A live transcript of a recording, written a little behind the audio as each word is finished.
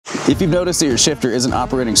If you've noticed that your shifter isn't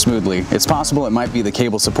operating smoothly, it's possible it might be the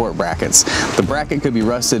cable support brackets. The bracket could be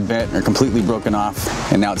rusted, bent, or completely broken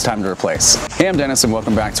off, and now it's time to replace. Hey, I'm Dennis, and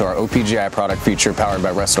welcome back to our OPGI product feature powered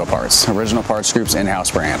by Resto Parts, Original Parts Group's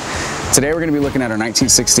in-house brand. Today we're going to be looking at our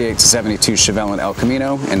 1968 to 72 Chevelle and El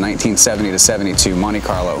Camino and 1970 to 72 Monte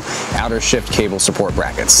Carlo outer shift cable support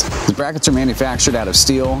brackets. The brackets are manufactured out of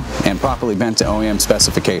steel and properly bent to OEM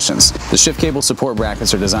specifications. The shift cable support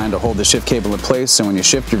brackets are designed to hold the shift cable in place, so when you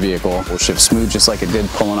shift your vehicle, it will shift smooth just like it did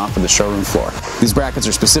pulling off of the showroom floor. These brackets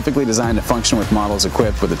are specifically designed to function with models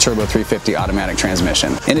equipped with a Turbo 350 automatic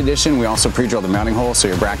transmission. In addition, we also pre-drilled the mounting hole so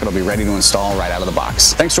your bracket will be ready to install right out of the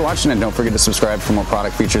box. Thanks for watching, and don't forget to subscribe for more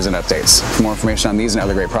product features and updates. For more information on these and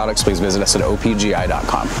other great products, please visit us at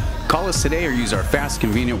opgi.com. Call us today or use our fast,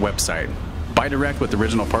 convenient website. Buy direct with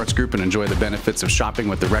Original Parts Group and enjoy the benefits of shopping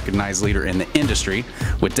with the recognized leader in the industry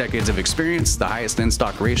with decades of experience, the highest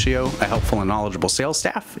in-stock ratio, a helpful and knowledgeable sales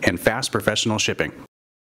staff, and fast professional shipping.